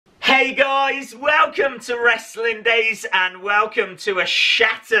Hey guys, welcome to Wrestling Days and welcome to a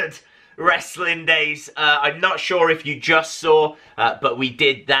shattered Wrestling Days. I'm not sure if you just saw, but we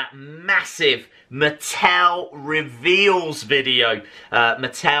did that massive Mattel reveals video.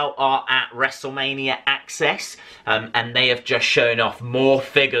 Mattel are at WrestleMania Access and they have just shown off more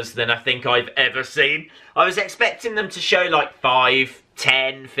figures than I think I've ever seen. I was expecting them to show like 5,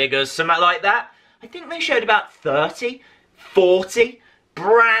 10 figures, something like that. I think they showed about 30, 40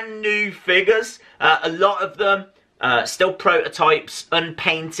 brand new figures. A lot of them still prototypes,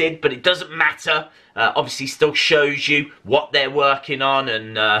 unpainted, but it doesn't matter. Obviously still shows you what they're working on,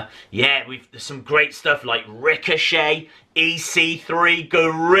 and yeah, there's some great stuff like Ricochet, EC3,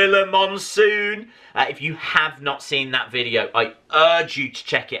 Gorilla Monsoon. If you have not seen that video, I urge you to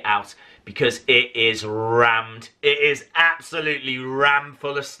check it out because it is rammed. It is absolutely rammed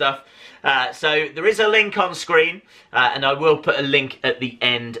full of stuff. So there is a link on screen, and I will put a link at the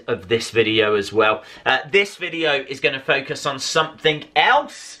end of this video as well. This video is going to focus on something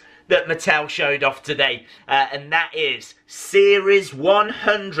else that Mattel showed off today, and that is Series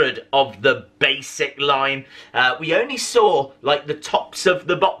 100 of the Basic line. We only saw like the tops of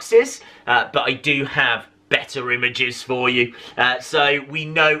the boxes, but I do have better images for you. So we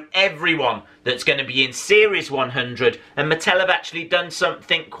know everyone that's going to be in Series 100, and Mattel have actually done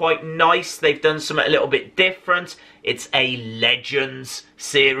something quite nice. They've done something a little bit different. It's a Legends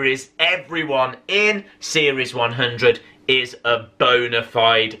series. Everyone in Series 100 is a bona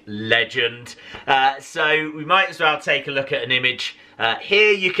fide legend. So we might as well take a look at an image.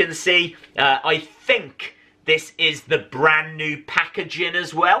 Here you can see, I think this is the brand new packaging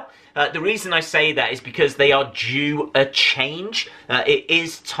as well. The reason I say that is because they are due a change. It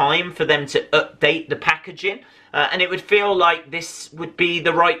is time for them to update the packaging, and it would feel like this would be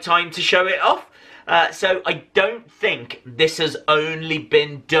the right time to show it off. So I don't think this has only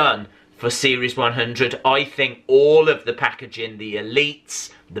been done for Series 100. I think all of the packaging, the Elites,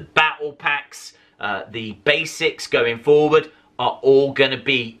 the Battle Packs, the Basics going forward, are all going to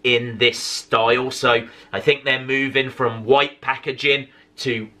be in this style. So I think they're moving from white packaging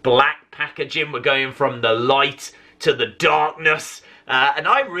to black packaging. We're going from the light to the darkness, and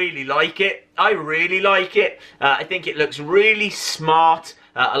I really like it. I really like it. I think it looks really smart.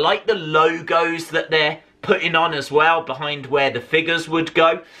 I like the logos that they're putting on as well behind where the figures would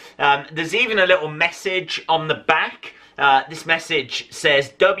go. There's even a little message on the back. This message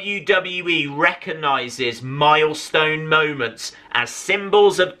says, WWE recognizes milestone moments as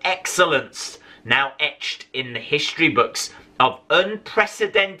symbols of excellence, now etched in the history books of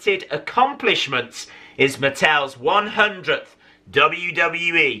unprecedented accomplishments is Mattel's 100th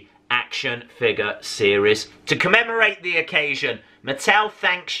WWE action figure series. To commemorate the occasion, Mattel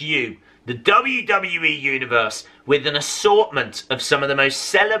thanks you, the WWE Universe, with an assortment of some of the most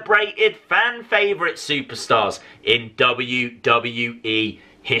celebrated fan favourite superstars in WWE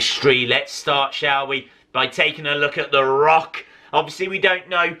history. Let's start, shall we, by taking a look at The Rock. Obviously, we don't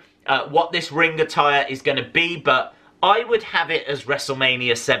know what this ring attire is going to be, but I would have it as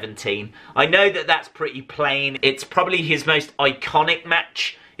WrestleMania 17. I know that that's pretty plain. It's probably his most iconic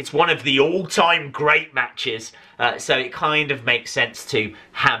match. It's one of the all-time great matches, so it kind of makes sense to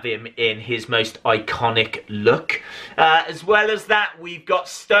have him in his most iconic look. As well as that, we've got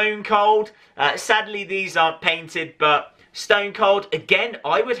Stone Cold. Sadly, these aren't painted, but Stone Cold, again,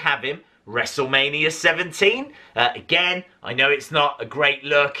 I would have him WrestleMania 17. Again, I know it's not a great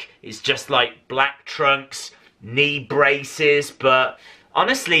look. It's just like black trunks, knee braces, but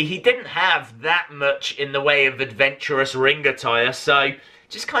honestly, he didn't have that much in the way of adventurous ring attire, so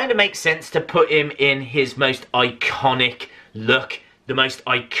just kind of makes sense to put him in his most iconic look, the most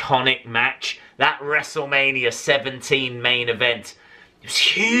iconic match. That WrestleMania 17 main event, it was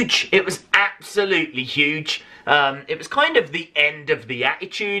huge. It was absolutely huge. It was kind of the end of the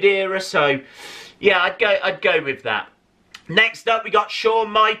Attitude Era, so yeah, I'd go with that. Next up, we got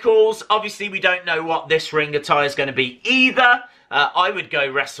Shawn Michaels. Obviously, we don't know what this ring attire is going to be either. I would go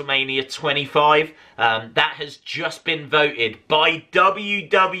WrestleMania 25. That has just been voted by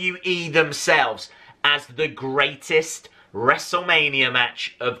WWE themselves as the greatest WrestleMania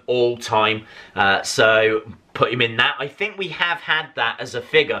match of all time. So put him in that. I think we have had that as a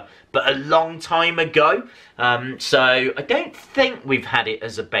figure, but a long time ago. So I don't think we've had it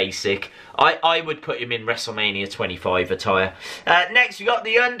as a basic. I would put him in WrestleMania 25 attire. Next, we got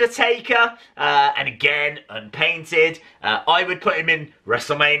The Undertaker, and again, unpainted. I would put him in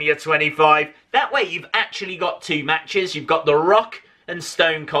WrestleMania 25. That way, you've actually got two matches. You've got The Rock and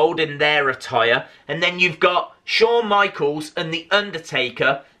Stone Cold in their attire, and then you've got Shawn Michaels and The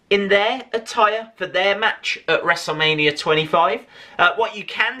Undertaker in their attire for their match at WrestleMania 25. What you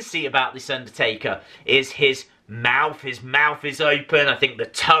can see about this Undertaker is his mouth. His mouth is open. I think the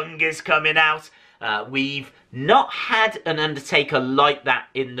tongue is coming out. We've not had an Undertaker like that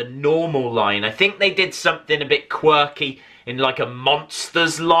in the normal line. I think they did something a bit quirky in like a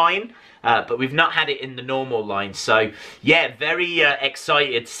Monsters line. But we've not had it in the normal line. So, yeah, very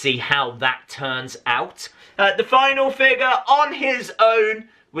excited to see how that turns out. The final figure on his own,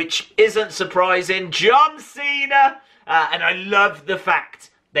 which isn't surprising, John Cena. And I love the fact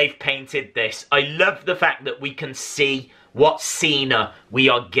they've painted this. I love the fact that we can see what Cena we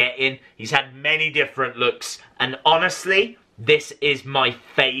are getting. He's had many different looks. And honestly, this is my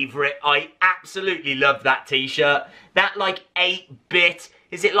favourite. I absolutely love that t-shirt. That like 8-bit...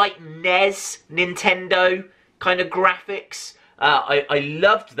 Is it like NES, Nintendo kind of graphics? I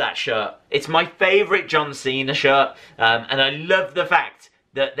loved that shirt. It's my favourite John Cena shirt. And I love the fact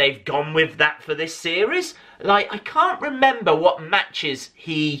that they've gone with that for this series. Like, I can't remember what matches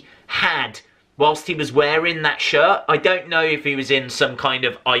he had whilst he was wearing that shirt. I don't know if he was in some kind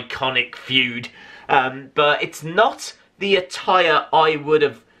of iconic feud. But it's not the attire I would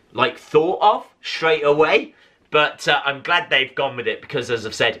have, like, thought of straight away. But I'm glad they've gone with it because, as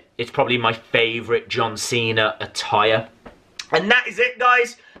I've said, it's probably my favourite John Cena attire. And that is it,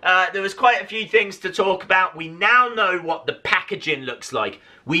 guys. There was quite a few things to talk about. We now know what the packaging looks like.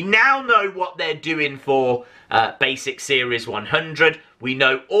 We now know what they're doing for Basic Series 100. We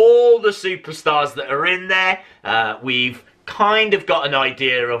know all the superstars that are in there. We've kind of got an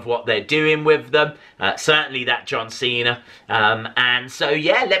idea of what they're doing with them. Certainly that John Cena. And so,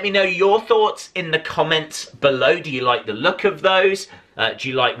 yeah, let me know your thoughts in the comments below. Do you like the look of those? Do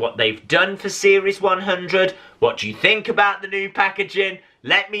you like what they've done for Series 100? What do you think about the new packaging?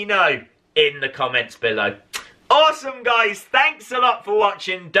 Let me know in the comments below. Awesome, guys. Thanks a lot for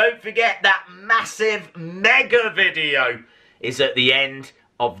watching. Don't forget that massive mega video is at the end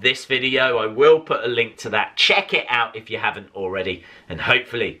of this video. I will put a link to that. Check it out if you haven't already. And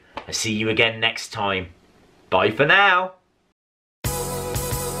hopefully, I see you again next time. Bye for now.